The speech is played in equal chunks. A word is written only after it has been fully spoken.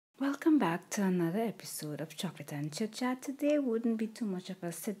back to another episode of Chocolate and Chit Chat. Today wouldn't be too much of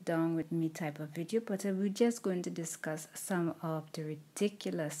a sit down with me type of video, but we're just going to discuss some of the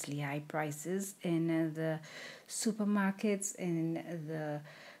ridiculously high prices in the supermarkets, in the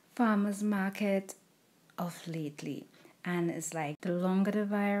farmers market of lately. And it's like the longer the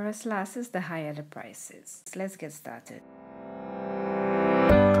virus lasts, the higher the prices. So let's get started.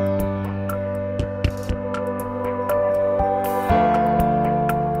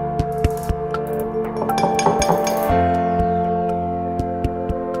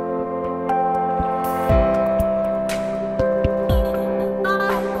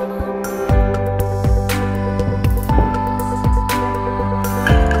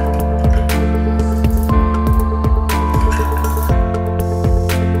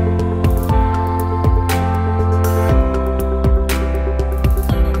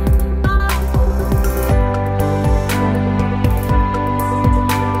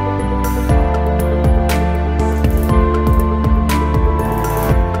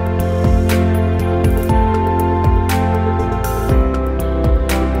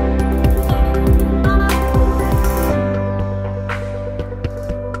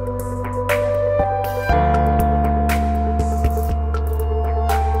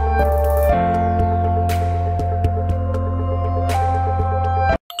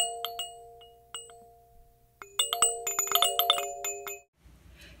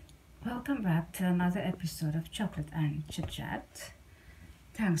 Welcome back to another episode of Chocolate and Chit Chat.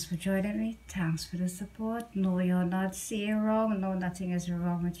 Thanks for joining me. Thanks for the support. No, you're not seeing wrong. No, nothing is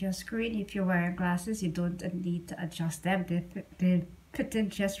wrong with your screen. If you're wearing glasses, you don't need to adjust them. They fit in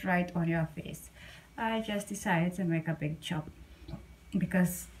just right on your face. I just decided to make a big chop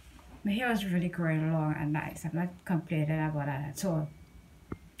because my hair was really growing long and nice. I'm not complaining about that at all.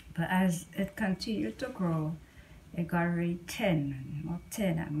 But as it continued to grow, it got really thin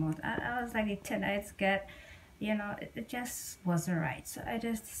and more. I was like, the thinner it's get, it just wasn't right. So I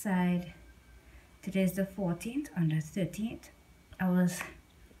just decided, today's the 14th, on the 13th, I was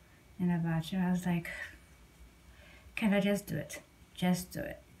in a bathroom. I was like, can I just do it? Just do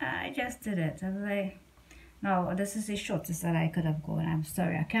it. I just did it. I was like, no, this is the shortest that I could have gone. I'm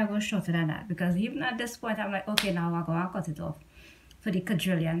sorry, I can't go shorter than that, because even at this point, I'm like, okay, now I'll go and cut it off for the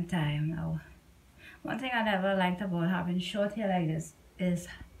quadrillion time now. One thing I never liked about having short hair like this is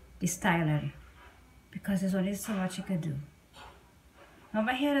the styling, because there's only so much you can do. Now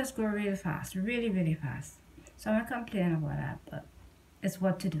my hair does grow really fast, really fast. So I'm not complaining about that, but it's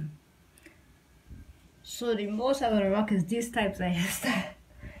what to do. So the most I will rock is these types of hairstyle.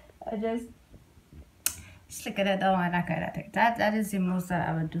 I just slick it down and that kind of thing. That is the most that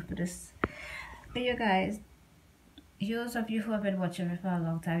I would do for this. But you guys, those of you who have been watching me for a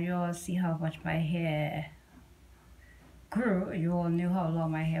long time, you all see how much my hair grew. You all knew how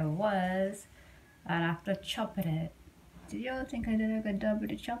long my hair was. And after chopping it, do you all think I did a good job with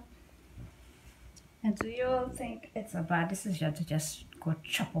the chop? And do you all think it's a bad decision to just go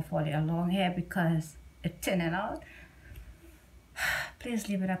chop off all your long hair because it's thinning out? Please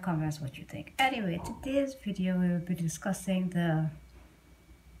leave in the comments what you think. Anyway, today's video we will be discussing the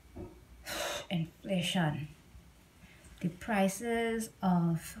inflation. The prices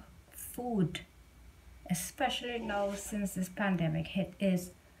of food, especially now since this pandemic hit,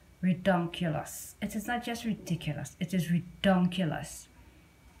 is redonkulous. It is not just ridiculous, it is redonkulous.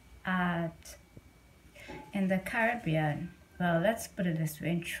 In the Caribbean, well, let's put it this way,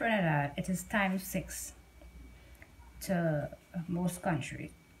 in Trinidad, it is ×6 to most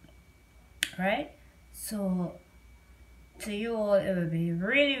countries, right? So to you all, it will be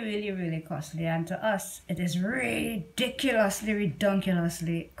really costly, and to us, it is ridiculously,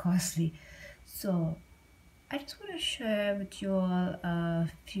 redonkulously costly. So I just want to share with you all a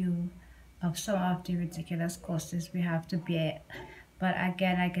few of some of the ridiculous costs we have to bear. But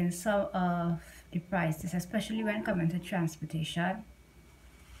again, some of the prices, especially when coming to transportation,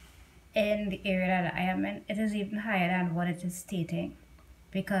 in the area that I am in, it is even higher than what it is stating,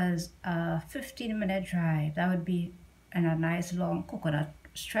 because a 15-minute drive, that would be in a nice long coconut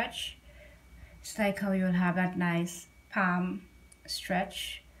stretch. It's like how you'll have that nice palm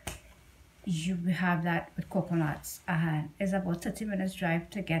stretch. You have that with coconuts, and it's about 30 minutes drive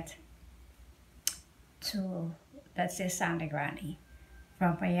to get to, let's say, Sangre Grande.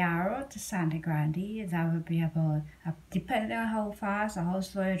 From Mayaro to Sangre Grande, that would be about, depending on how fast or how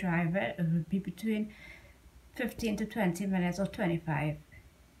slow you drive it, it would be between 15 to 20 minutes or 25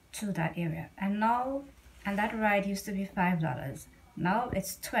 to that area. And that ride used to be $5. Now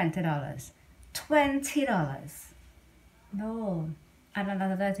it's $20. $20. No. And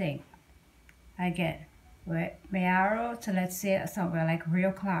another thing, again, with Mayaro to, let's say, somewhere like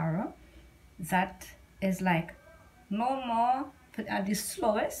Rio Claro, that is like no more, but at the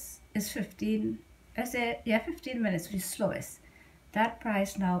slowest is 15, I say, yeah, 15 minutes, the slowest. That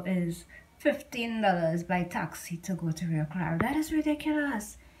price now is $15 by taxi to go to Rio Claro. That is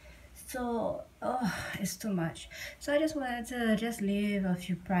ridiculous. So, oh, it's too much. So I just wanted to just leave a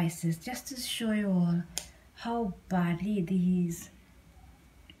few prices just to show you all how badly these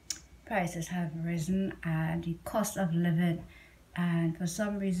prices have risen and the cost of living. And for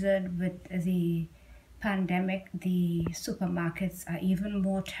some reason, with the pandemic, the supermarkets are even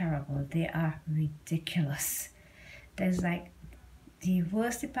more terrible. They are ridiculous. There's like, the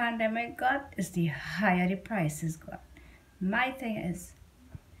worse the pandemic got is the higher the prices got. My thing is,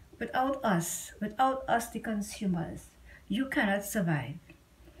 without us the consumers, you cannot survive.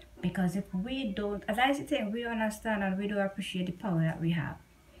 Because if we don't, as I think, we understand and we do appreciate the power that we have.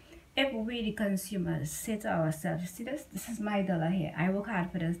 If we, the consumers, say to ourselves, you see this is my dollar here. I work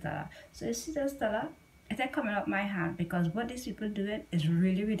hard for this dollar. So you see this dollar, it's like coming up my hand, because what these people doing is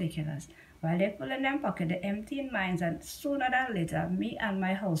really ridiculous. While they pull in their pocket, they empty in minds, and sooner than later, me and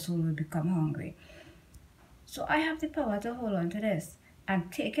my household will become hungry. So I have the power to hold on to this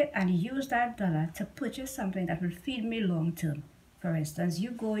and take it and use that dollar to purchase something that will feed me long term. For instance,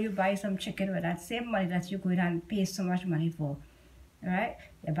 you go, you buy some chicken with that same money that you go and pay so much money for. Right?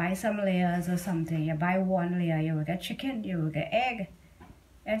 You buy some layers or something. You buy one layer, you will get chicken, you will get egg,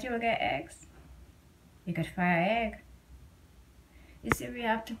 and you will get eggs. You could fry an egg. You see, we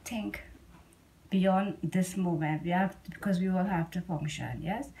have to think beyond this moment. We have to, because we all have to function.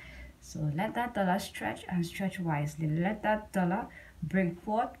 Yes. So let that dollar stretch and stretch wisely. Let that dollar bring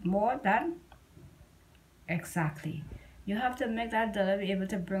forth more than exactly. You have to make that dollar be able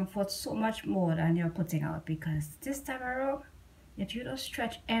to bring forth so much more than you're putting out, because this time around, if you don't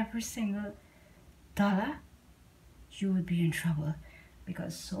stretch every single dollar, you will be in trouble,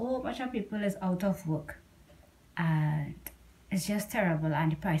 because so much of people is out of work and it's just terrible,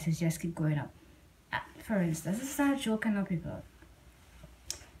 and the prices just keep going up. For instance, this is not a joke, on people.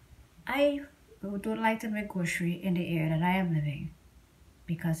 I don't like to make grocery in the area that I am living,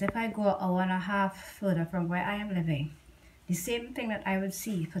 because if I go an hour and a half further from where I am living, the same thing that I would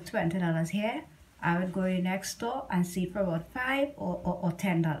see for $20 here, I would go in next door and see for about $5 or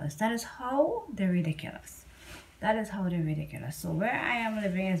 $10. That is how they're ridiculous. That is how they're ridiculous. So where I am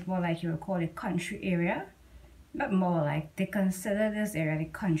living is more like you would call it country area, but more like they consider this area the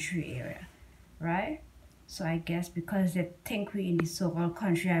country area, right? So I guess because they think we in the so-called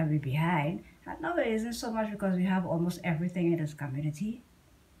country are we behind, and no, it isn't so much, because we have almost everything in this community.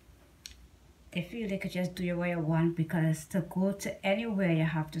 They feel they could just do it where you want, because to go to anywhere you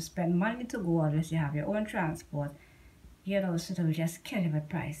have to spend money to go, unless you have your own transport. You know, so they'll just kill you with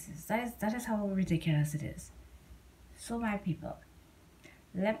prices. That is how ridiculous it is. So my people,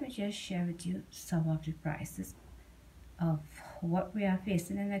 let me just share with you some of the prices of what we are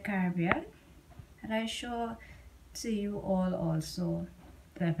facing in the Caribbean. And I show to you all also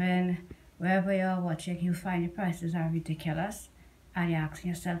that when wherever you're watching, you find the prices are ridiculous, and you're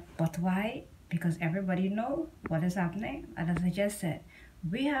asking yourself, but why? Because everybody know what is happening. And as I just said,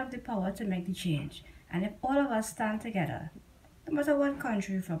 we have the power to make the change. And if all of us stand together, no matter what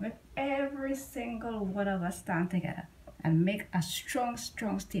country you're from, if every single one of us stand together and make a strong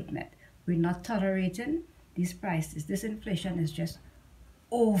statement, we're not tolerating these prices. This inflation is just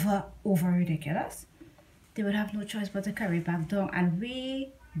over ridiculous. They would have no choice but to carry back down. And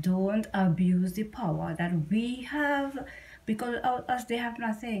we don't abuse the power that we have, because without us they have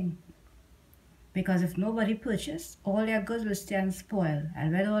nothing. Because if nobody purchase, all their goods will stay and spoil.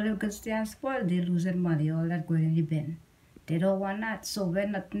 And when all their goods stay and spoil, they losing money, all that going in the bin. They don't want that. So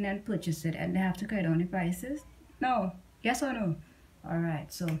when nothing then purchase it and they have to carry down the prices? No. Yes or no?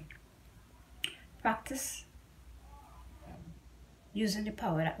 Alright, so practice using the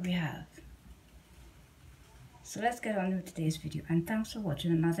power that we have. So let's get on with today's video, and thanks for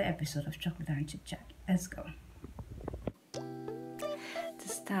watching another episode of Chocolate and Chit Chat. Let's go. To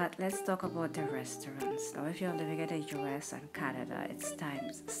start, let's talk about the restaurants. Now, if you're living in the US and Canada, it's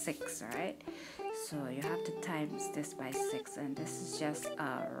times 6, right? So you have to times this by 6, and this is just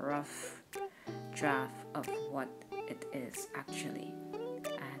a rough draft of what it is actually.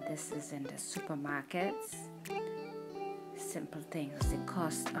 And this is in the supermarkets. Simple things. The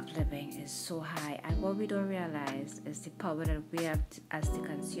cost of living is so high, and what we don't realize is the power that we have as the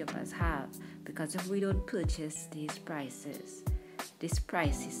consumers have, because if we don't purchase these prices, this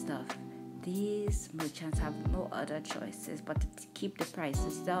pricey stuff, these merchants have no other choices but to keep the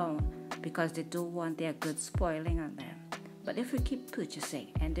prices down, because they don't want their goods spoiling on them. But if we keep purchasing,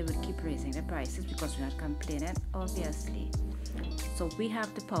 and they will keep raising the prices because we're not complaining, obviously So we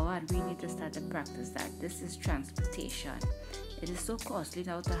have the power and we need to start to practice that. This is transportation. It is so costly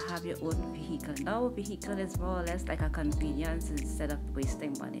now to have your own vehicle. Now a vehicle is more or less like a convenience instead of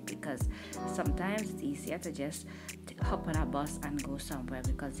wasting money, because sometimes it's easier to just hop on a bus and go somewhere,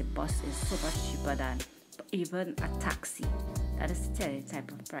 because the bus is so much cheaper than even a taxi. That is the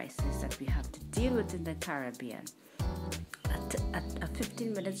type of prices that we have to deal with in the Caribbean. A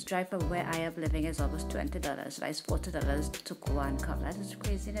 15 minutes drive from where I am living is almost $20. That is $40 to go and come. That is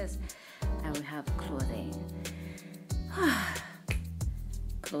craziness. And we have clothing.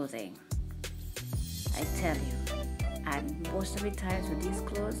 Clothing. I tell you. And most of the times with these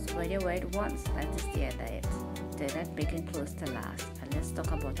clothes, when you wear it once, that is the end of it. They're not making clothes to last. And let's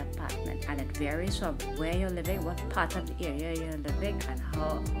talk about apartment. And it varies from where you're living, what part of the area you're living, and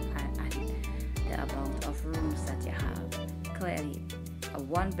how and the amount of rooms that you have. Clearly, a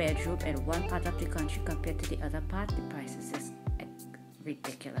one bedroom in one part of the country compared to the other part, the prices is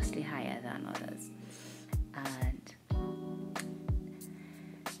ridiculously higher than others. And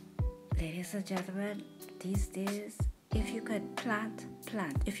ladies and gentlemen, these days, if you could plant.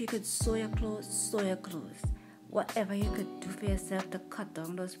 If you could sew your clothes. Whatever you could do for yourself to cut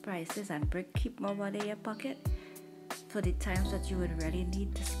down those prices and keep more money in your pocket for the times that you would really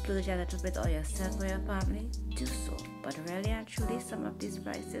need to splurge a little bit on yourself or your family, do so. But really and truly, some of these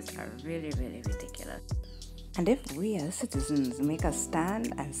prices are really, really ridiculous. And if we as citizens make a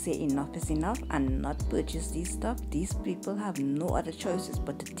stand and say enough is enough and not purchase these stuff, these people have no other choices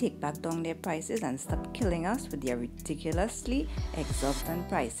but to take back down their prices and stop killing us with their ridiculously exorbitant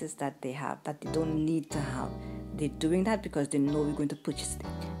prices that they have, that they don't need to have. They're doing that because they know we're going to purchase it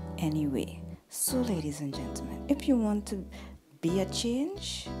anyway. So ladies and gentlemen, if you want to be a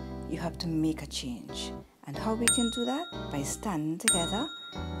change, you have to make a change. And how we can do that? By standing together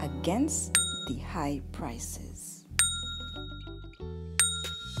against the high prices.